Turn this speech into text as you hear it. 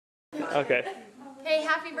Okay. Hey,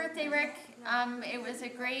 happy birthday, Rick. It was a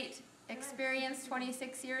great experience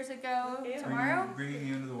 26 years ago tomorrow. Bringing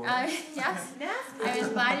you into the world. Yes. I was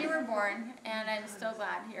glad you were born, and I'm still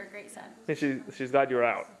glad you're a great son. And she's glad you're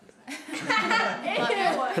out. Love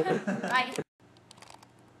you. Bye.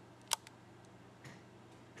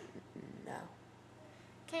 No.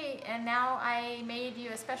 Okay, and now I made you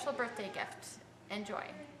a special birthday gift. Enjoy.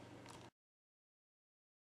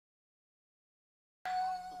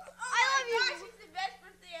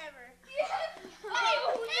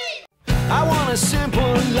 I want a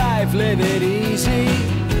simple life, live it easy.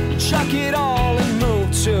 Chuck it all and move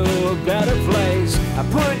to a better place. I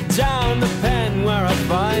put down the pen where I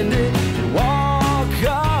find it and walk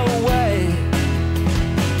away.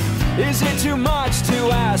 Is it too much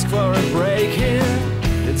to ask for a break here?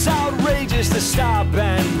 It's outrageous to stop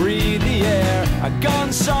and breathe the air. I've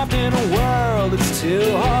gone soft in a world that's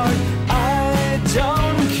too hard. I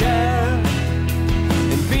don't care.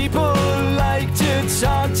 And people like to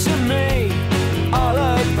talk to me all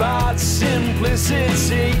about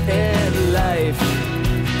simplicity in life,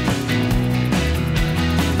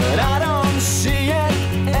 but I don't see it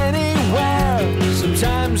anywhere.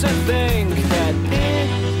 Sometimes I think that it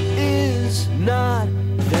is not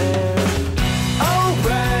there.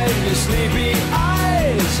 Open your sleepy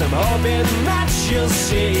eyes, I'm hoping that you'll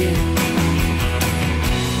see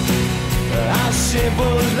how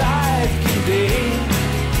simple life can be.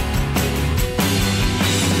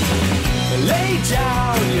 Lay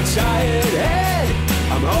down your tired head,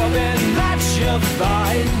 I'm hoping that you'll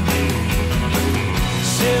find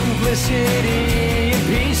simplicity and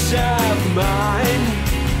peace of mind.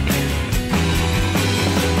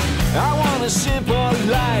 I want a simple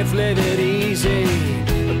life, live it easy.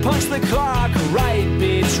 Punch the clock right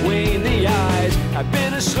between the eyes. I've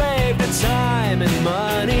been a slave to time and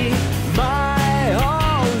money my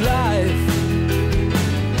whole life.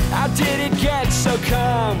 How did it get so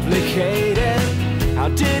complicated? How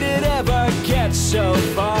did it ever get so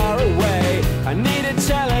far away? I need a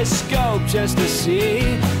telescope just to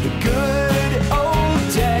see the good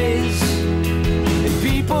old days. And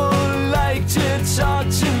people like to talk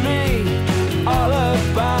to me all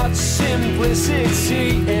about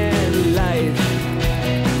simplicity in life,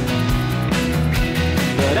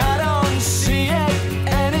 but I don't see it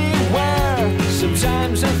anywhere.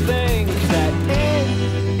 Sometimes I think that it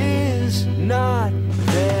is not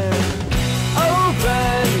there.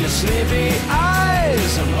 Open your sleepy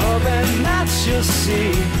eyes, I'm hoping that you'll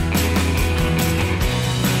see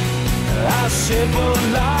how simple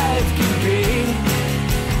life can be.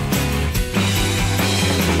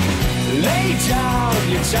 Lay down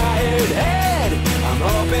your tired head, I'm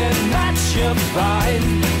hoping that you'll find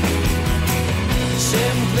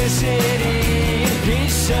simplicity and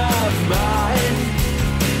peace of mind.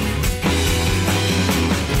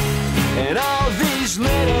 And all these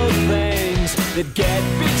little things that get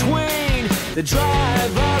between, that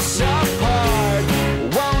drive us apart,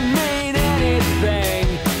 won't mean anything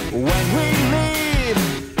when we leave.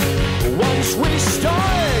 Once we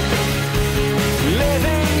start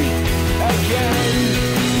living again.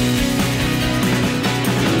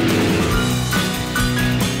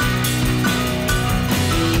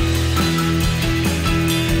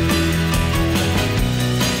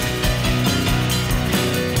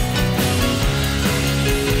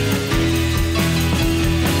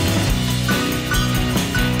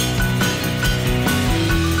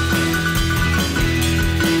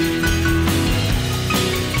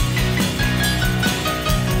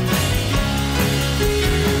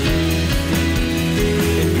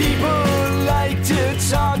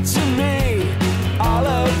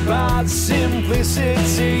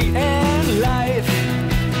 Simplicity in life,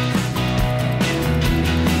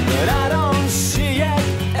 but I don't see it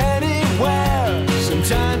anywhere.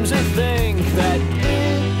 Sometimes I think that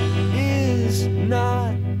it is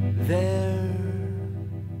not there.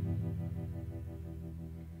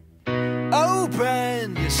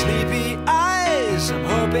 Open your sleepy eyes, I'm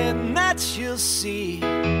hoping that you'll see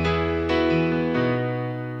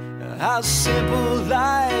how simple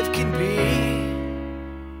life can be.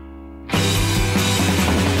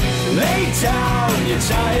 Lay down your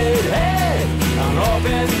tired head, I'm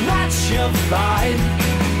hoping that you'll find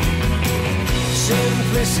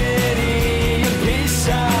simplicity and peace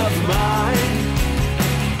of mind.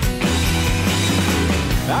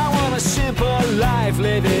 I want a simple life,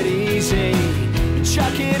 live it easy.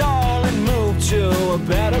 Chuck it all and move to a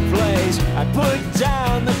better place. I put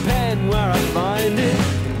down the pen where I find it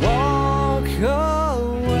and walk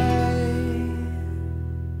away.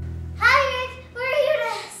 Hi Rick, we're here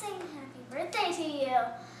to sing happy birthday to you.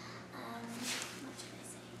 What should I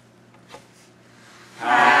say?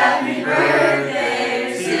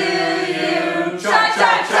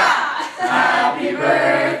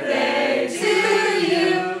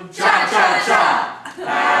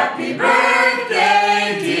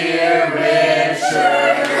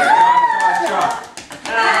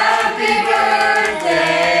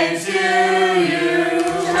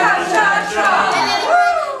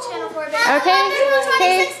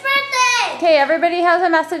 everybody has a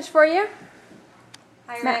message for you.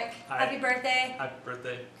 Hi, Matt. Rick. Hi. Happy birthday. Happy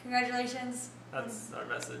birthday. Congratulations. That's our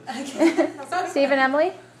message. Okay. Steve and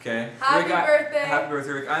Emily. Okay. Happy Rick, birthday. Happy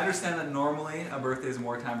birthday, Rick. I understand that normally a birthday is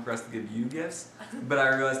more time for us to give you gifts, but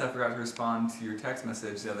I realized I forgot to respond to your text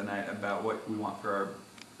message the other night about what we want for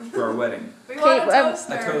our wedding. We Okay, want a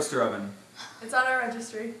toaster. A toaster oven. It's on our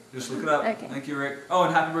registry. Just look it up. Okay. Thank you, Rick. Oh,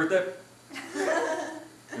 and happy birthday.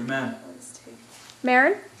 Amen.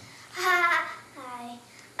 Marin. Hi.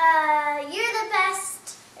 You're the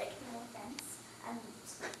best. No offense.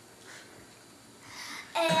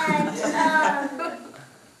 And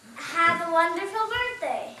have a wonderful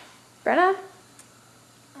birthday. Brenna.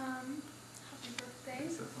 Happy birthday.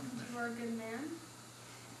 You are a good man.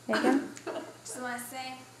 Megan. Just want to say,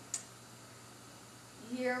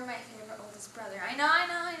 you're my favorite oldest brother. I know.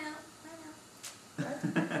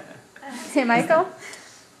 Hey, Michael.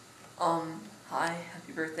 Hi,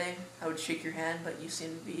 happy birthday. I would shake your hand, but you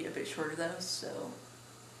seem to be a bit shorter though, so.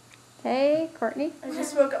 Hey, Courtney. I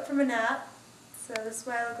just woke up from a nap, so this is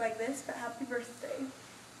why I look like this, but happy birthday.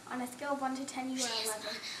 On a scale of 1 to 10, you are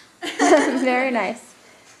 11. Very nice.